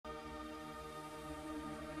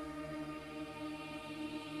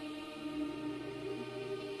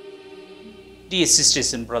Dear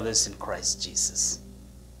sisters and brothers in Christ Jesus,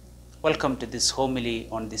 welcome to this homily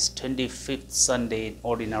on this 25th Sunday in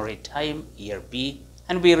Ordinary Time, Year B,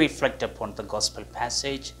 and we reflect upon the Gospel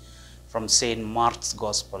passage from St. Mark's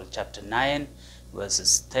Gospel, chapter 9,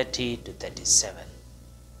 verses 30 to 37.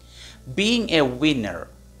 Being a winner,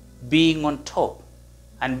 being on top,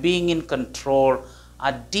 and being in control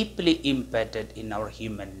are deeply embedded in our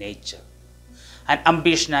human nature. And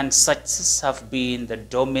ambition and success have been the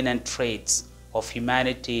dominant traits of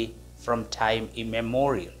humanity from time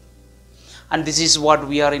immemorial. And this is what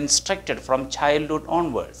we are instructed from childhood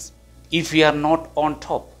onwards. If we are not on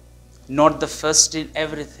top, not the first in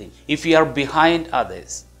everything, if we are behind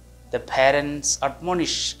others, the parents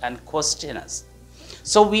admonish and question us.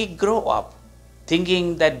 So we grow up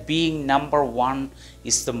thinking that being number one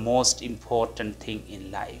is the most important thing in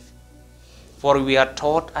life. For we are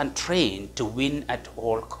taught and trained to win at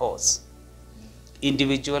all costs.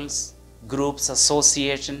 Individuals, groups,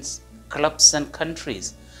 associations, clubs and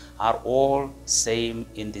countries are all same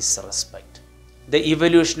in this respect. The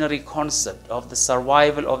evolutionary concept of the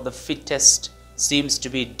survival of the fittest seems to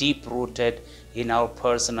be deep-rooted in our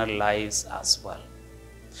personal lives as well.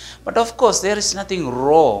 But of course, there is nothing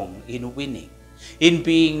wrong in winning, in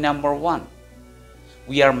being number one.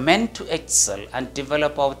 We are meant to excel and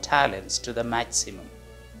develop our talents to the maximum.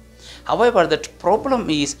 However, the problem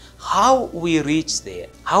is how we reach there,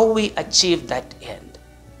 how we achieve that end.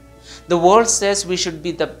 The world says we should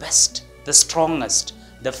be the best, the strongest,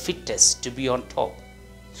 the fittest to be on top.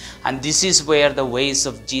 And this is where the ways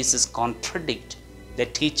of Jesus contradict the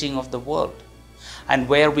teaching of the world, and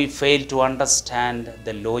where we fail to understand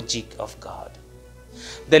the logic of God.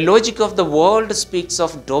 The logic of the world speaks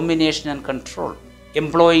of domination and control,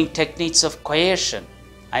 employing techniques of coercion,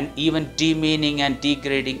 and even demeaning and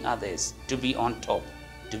degrading others to be on top,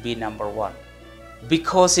 to be number one.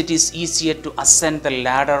 Because it is easier to ascend the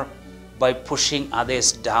ladder by pushing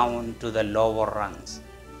others down to the lower rungs.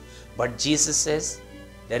 But Jesus says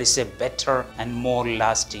there is a better and more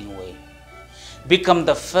lasting way. Become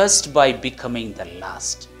the first by becoming the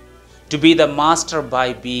last. To be the master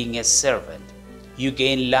by being a servant. You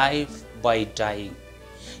gain life by dying.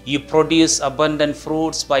 You produce abundant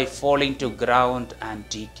fruits by falling to ground and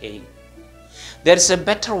decaying. There is a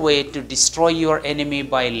better way to destroy your enemy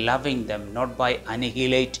by loving them, not by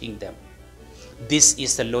annihilating them. This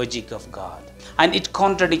is the logic of God, and it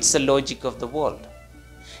contradicts the logic of the world.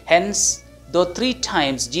 Hence, though 3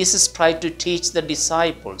 times Jesus tried to teach the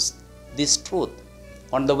disciples this truth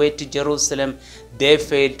on the way to Jerusalem, they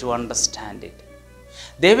failed to understand it.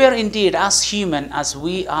 They were indeed as human as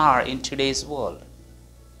we are in today's world.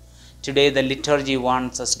 Today, the liturgy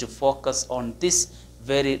wants us to focus on this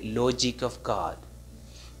very logic of God,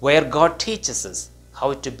 where God teaches us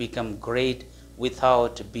how to become great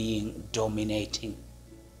without being dominating.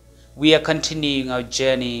 We are continuing our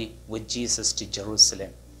journey with Jesus to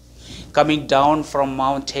Jerusalem. Coming down from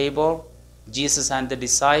Mount Tabor, Jesus and the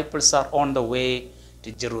disciples are on the way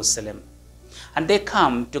to Jerusalem, and they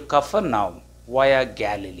come to Capernaum via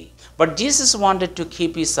Galilee. But Jesus wanted to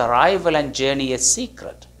keep his arrival and journey a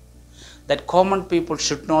secret, that common people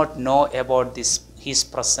should not know about his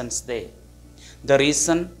presence there. The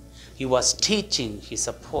reason? He was teaching his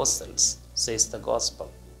apostles, says the Gospel.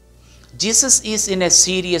 Jesus is in a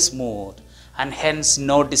serious mood, and hence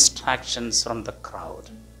no distractions from the crowd.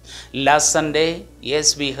 Last Sunday,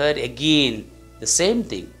 yes, we heard again the same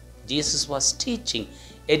thing. Jesus was teaching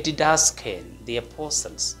a didaskain, the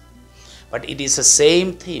apostles. But it is the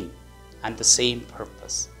same theme and the same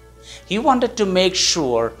purpose. He wanted to make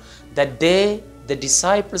sure that they, the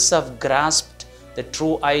disciples, have grasped the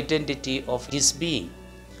true identity of his being,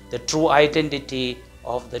 the true identity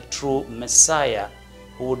of the true Messiah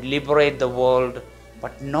who would liberate the world,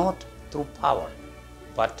 but not through power,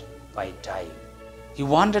 but by dying. He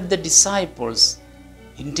wanted the disciples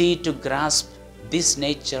indeed to grasp this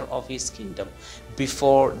nature of his kingdom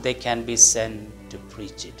before they can be sent to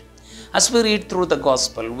preach it. As we read through the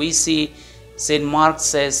Gospel, we see St. Mark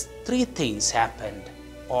says 3 things happened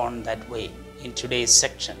on that way in today's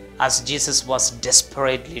section, as Jesus was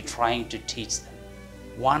desperately trying to teach them.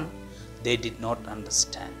 1, they did not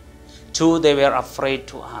understand. 2, they were afraid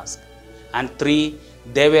to ask. And 3,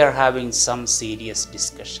 they were having some serious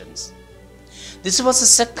discussions. This was the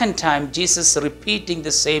second time Jesus repeating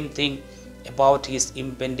the same thing about his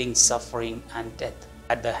impending suffering and death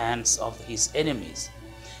at the hands of his enemies.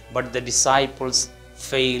 But the disciples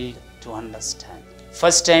failed to understand.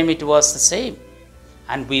 First time it was the same,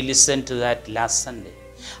 and we listened to that last Sunday.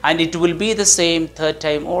 And it will be the same third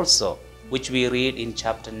time also, which we read in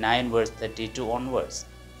chapter 9, verse 32 onwards.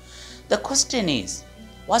 The question is,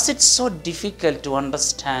 Was it so difficult to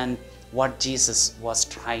understand what Jesus was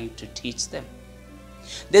trying to teach them?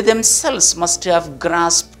 They themselves must have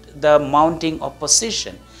grasped the mounting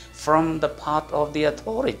opposition from the part of the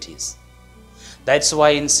authorities. That's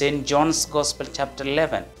why in St. John's Gospel chapter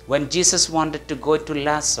 11, when Jesus wanted to go to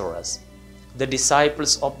Lazarus, the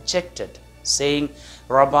disciples objected, saying,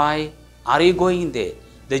 "Rabbi, are you going there?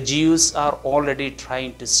 The Jews are already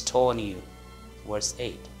trying to stone you." Verse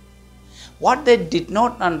 8. What they did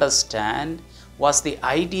not understand was the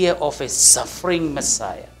idea of a suffering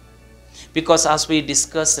Messiah. Because as we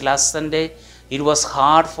discussed last Sunday, it was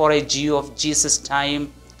hard for a Jew of Jesus'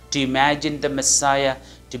 time to imagine the Messiah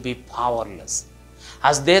to be powerless,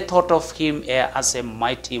 as they thought of him as a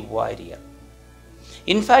mighty warrior.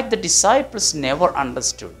 In fact, the disciples never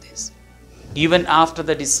understood this. Even after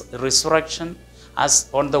the resurrection, as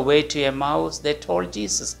on the way to Emmaus, they told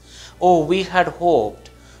Jesus, "Oh, we had hoped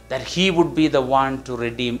that he would be the one to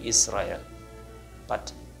redeem Israel."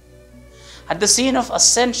 But at the scene of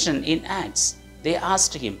ascension in Acts, they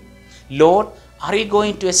asked him, "Lord, are you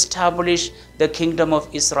going to establish the kingdom of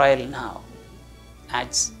Israel now?"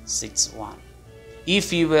 Acts 6:1.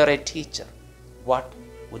 If you were a teacher, what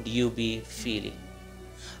would you be feeling?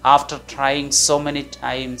 After trying so many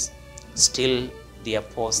times, still the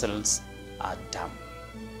apostles are dumb.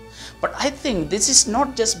 But I think this is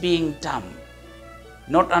not just being dumb,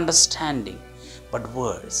 not understanding, but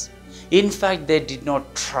worse. In fact, they did not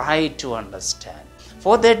try to understand,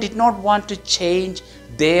 for they did not want to change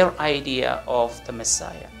their idea of the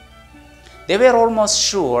Messiah. They were almost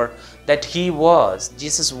sure that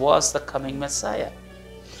Jesus was the coming Messiah,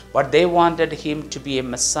 but they wanted him to be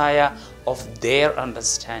a Messiah of their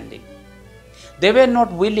understanding. They were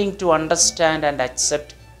not willing to understand and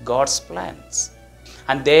accept God's plans,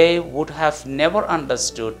 and they would have never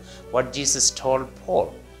understood what Jesus told Paul,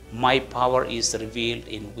 "My power is revealed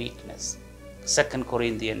in weakness." 2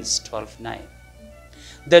 Corinthians 12:9.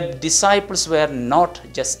 The disciples were not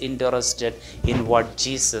just interested in what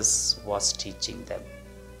Jesus was teaching them,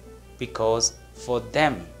 because for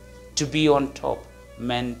them to be on top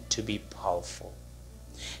meant to be powerful.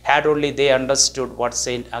 Had only they understood what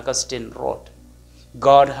St. Augustine wrote,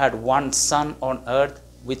 God had one Son on earth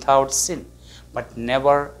without sin, but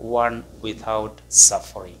never one without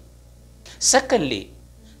suffering. Secondly,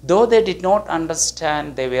 though they did not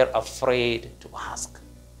understand, they were afraid to ask.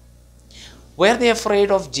 Were they afraid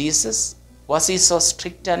of Jesus? Was he so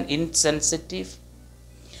strict and insensitive?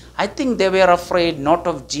 I think they were afraid not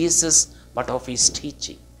of Jesus, but of his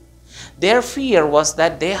teaching. Their fear was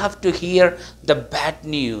that they have to hear the bad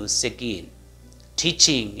news again,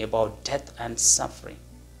 teaching about death and suffering.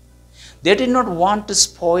 They did not want to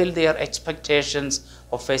spoil their expectations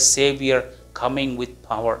of a Savior coming with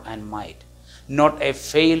power and might, not a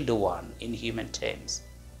failed one in human terms.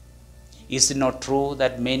 Is it not true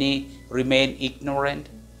that many remain ignorant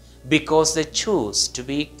because they choose to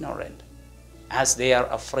be ignorant, as they are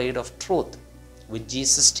afraid of truth, which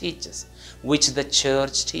Jesus teaches, which the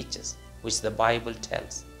church teaches, which the Bible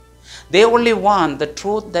tells? They only want the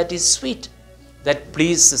truth that is sweet, that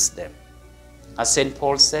pleases them. As St.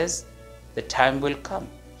 Paul says, the time will come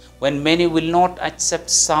when many will not accept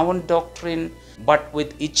sound doctrine, but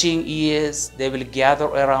with itching ears they will gather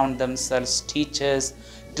around themselves teachers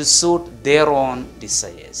to suit their own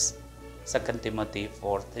desires. 2 Timothy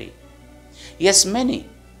 4:3. Yes, many,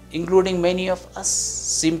 including many of us,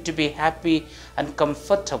 seem to be happy and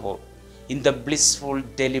comfortable in the blissful,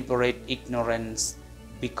 deliberate ignorance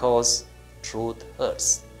because truth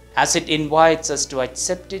hurts, as it invites us to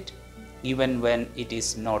accept it even when it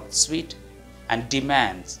is not sweet and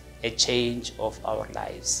demands a change of our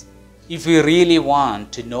lives. If we really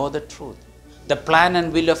want to know the truth, the plan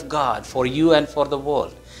and will of God for you and for the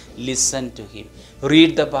world, listen to him.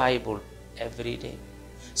 Read the Bible every day.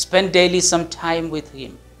 Spend daily some time with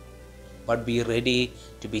him, but be ready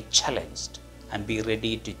to be challenged and be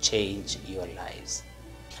ready to change your lives.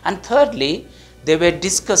 And thirdly, they were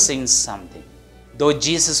discussing something. Though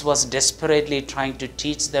Jesus was desperately trying to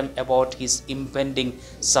teach them about his impending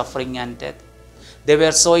suffering and death, they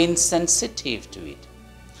were so insensitive to it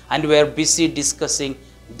and were busy discussing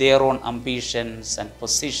their own ambitions and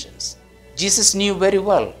positions. Jesus knew very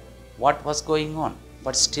well what was going on,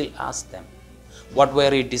 but still asked them, what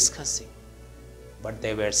were you discussing? But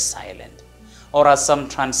they were silent. Or as some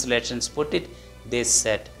translations put it, they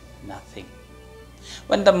said nothing.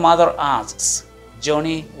 When the mother asks,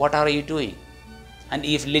 "Johnny, what are you doing?" And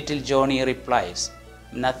if little Johnny replies,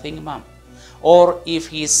 "Nothing, Mom," or if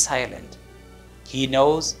he is silent, he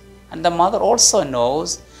knows, and the mother also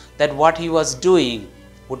knows, that what he was doing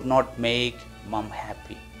would not make Mom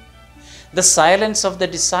happy. The silence of the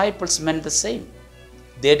disciples meant the same.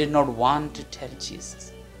 They did not want to tell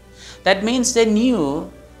Jesus. That means they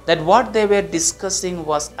knew that what they were discussing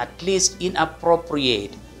was at least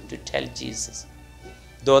inappropriate to tell Jesus,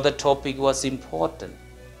 though the topic was important,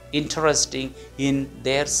 interesting in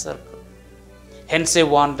their circle. Hence they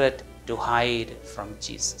wanted to hide from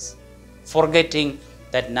Jesus, forgetting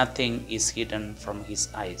that nothing is hidden from his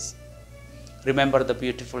eyes. Remember the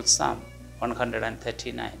beautiful Psalm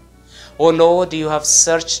 139. O Lord, you have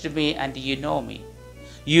searched me and you know me.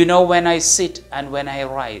 You know when I sit and when I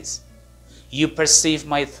rise. You perceive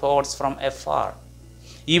my thoughts from afar.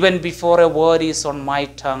 Even before a word is on my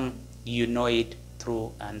tongue, you know it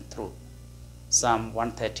through and through. Psalm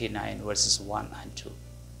 139 verses 1 and 2.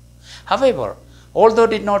 However, although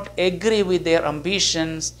they did not agree with their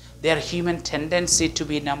ambitions, their human tendency to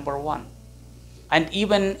be number one, and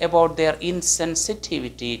even about their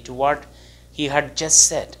insensitivity to what he had just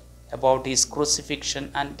said about his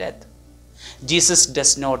crucifixion and death, Jesus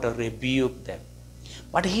does not rebuke them,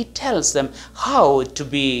 but he tells them how to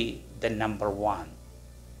be the number one.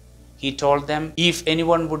 He told them, if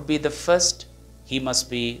anyone would be the first, he must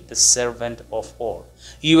be the servant of all.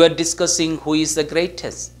 You are discussing who is the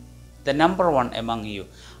greatest, the number one among you.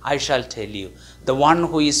 I shall tell you, the one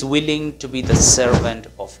who is willing to be the servant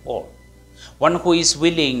of all, one who is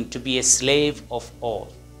willing to be a slave of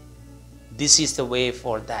all. This is the way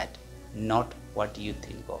for that, not what you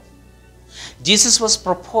think of. Jesus was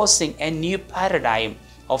proposing a new paradigm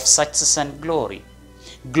of success and glory.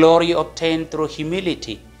 Glory obtained through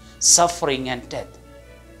humility, suffering and death.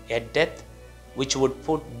 A death which would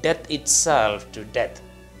put death itself to death,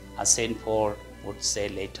 as St. Paul would say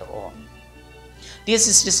later on. Dear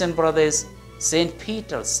sisters and brothers, St.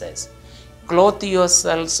 Peter says, clothe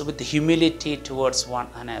yourselves with humility towards one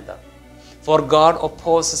another. For God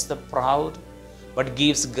opposes the proud, but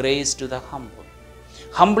gives grace to the humble.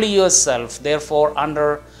 Humble yourself, therefore,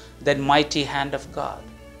 under the mighty hand of God,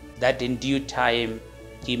 that in due time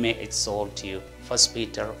he may exalt you. 1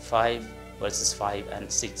 Peter 5, verses 5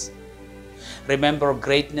 and 6. Remember,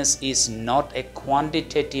 greatness is not a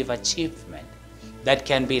quantitative achievement that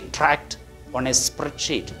can be tracked on a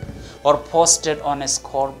spreadsheet or posted on a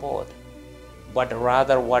scoreboard, but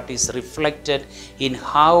rather what is reflected in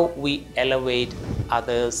how we elevate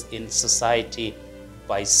others in society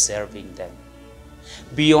by serving them.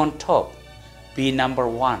 Be on top, be number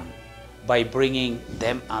one by bringing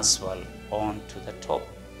them as well on to the top,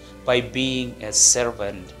 by being a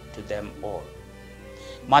servant to them all.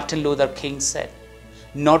 Martin Luther King said,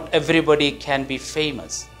 not everybody can be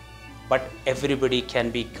famous, but everybody can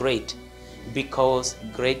be great, because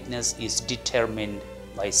greatness is determined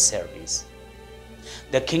by service.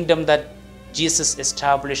 The kingdom that Jesus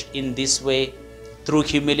established in this way, through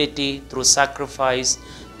humility, through sacrifice,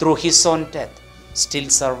 through his own death, still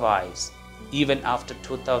survives even after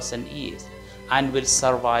 2000 years and will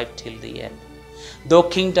survive till the end. Though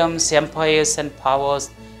kingdoms, empires and powers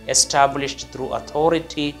established through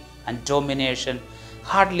authority and domination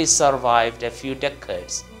hardly survived a few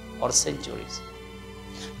decades or centuries.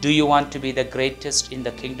 Do you want to be the greatest in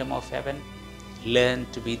the kingdom of heaven? Learn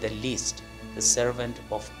to be the least, the servant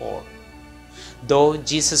of all. Though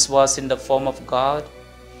Jesus was in the form of God,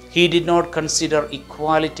 he did not consider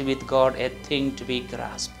equality with God a thing to be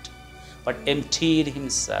grasped, but emptied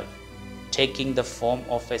himself, taking the form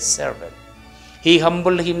of a servant. He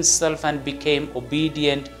humbled himself and became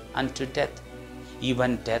obedient unto death,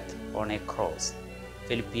 even death on a cross.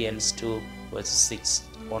 Philippians 2, verse 6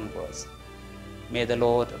 onwards. May the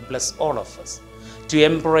Lord bless all of us to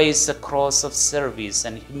embrace the cross of service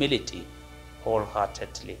and humility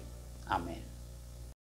wholeheartedly. Amen.